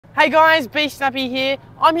Hey guys, BeSnappy here.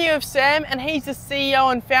 I'm here with Sam and he's the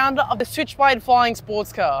CEO and founder of the Switchblade flying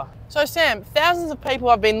sports car. So Sam, thousands of people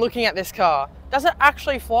have been looking at this car. Does it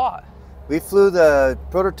actually fly? We flew the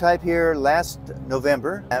prototype here last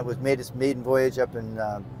November. It was made its maiden voyage up in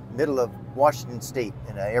middle of Washington State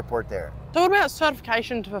in an airport there. So what about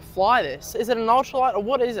certification to fly this? Is it an ultralight or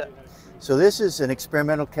what is it? So this is an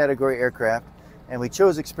experimental category aircraft, and we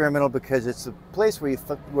chose experimental because it's a place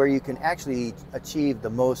where you can actually achieve the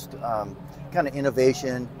most kind of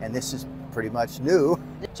innovation, and this is pretty much new.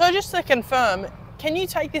 So just to confirm, can you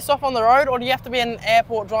take this off on the road or do you have to be in an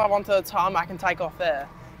airport, drive onto the tarmac and take off there?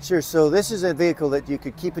 Sure, so this is a vehicle that you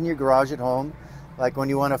could keep in your garage at home. Like when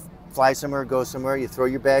you want to fly somewhere, go somewhere, you throw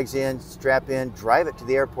your bags in, strap in, drive it to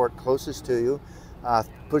the airport closest to you,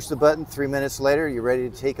 push the button, 3 minutes later, you're ready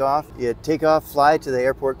to take off. You take off, fly to the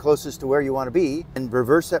airport closest to where you want to be, and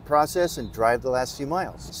reverse that process and drive the last few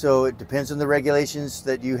miles. So it depends on the regulations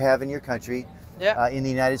that you have in your country. Yeah. In the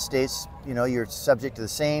United States, you know, you're subject to the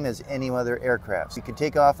same as any other aircraft. You can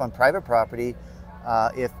take off on private property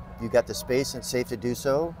if you've got the space and it's safe to do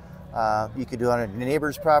so. You could do it on a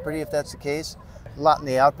neighbor's property if that's the case. A lot in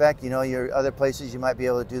the outback, you know, your other places you might be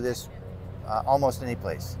able to do this almost any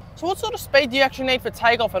place. So what sort of speed do you actually need for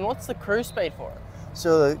takeoff and what's the cruise speed for it?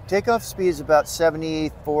 So the takeoff speed is about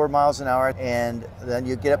 74 miles an hour, and then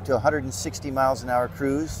you get up to 160 miles an hour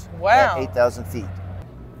cruise. Wow. At 8,000 feet.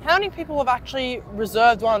 How many people have actually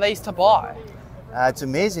reserved one of these to buy? It's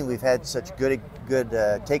amazing we've had such good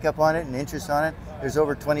take up on it and interest on it. There's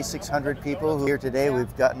over 2,600 people who are here today.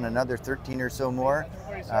 We've gotten another 13 or so more.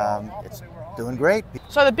 It's doing great.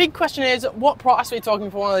 So the big question is, what price are we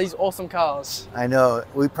talking for one of these awesome cars? I know.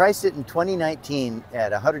 We priced it in 2019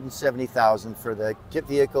 at $170,000 for the kit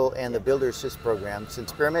vehicle and the builder assist program. It's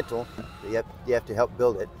experimental. You have to help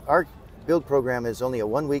build it. Our build program is only a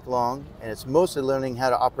 1 week long, and it's mostly learning how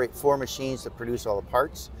to operate 4 machines that produce all the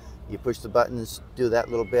parts. You push the buttons, do that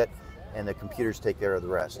little bit, and the computers take care of the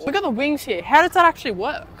rest. We've got the wings here. How does that actually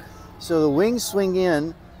work? So the wings swing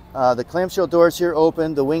in, the clamshell doors here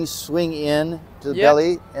open, the wings swing in to the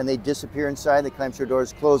belly, and they disappear inside. The clamshell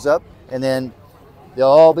doors close up, and then they'll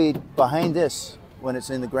all be behind this when it's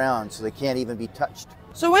in the ground, so they can't even be touched.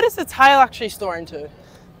 So where does the tail actually store into?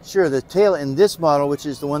 Sure, the tail in this model, which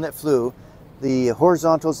is the one that flew, the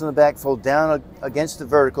horizontals in the back fold down against the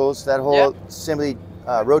verticals. That hole simply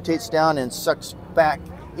rotates down and sucks back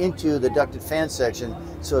into the ducted fan section,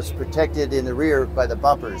 so it's protected in the rear by the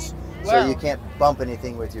bumpers. Wow. So you can't bump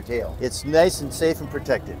anything with your tail. It's nice and safe and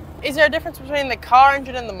protected. Is there a difference between the car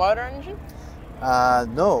engine and the motor engine?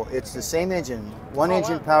 No, it's the same engine. One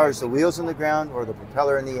engine powers the wheels in the ground or the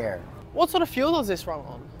propeller in the air. What sort of fuel does this run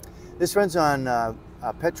on? This runs on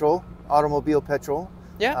petrol, automobile petrol,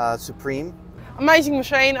 Supreme. Amazing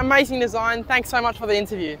machine, amazing design. Thanks so much for the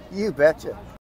interview. You betcha.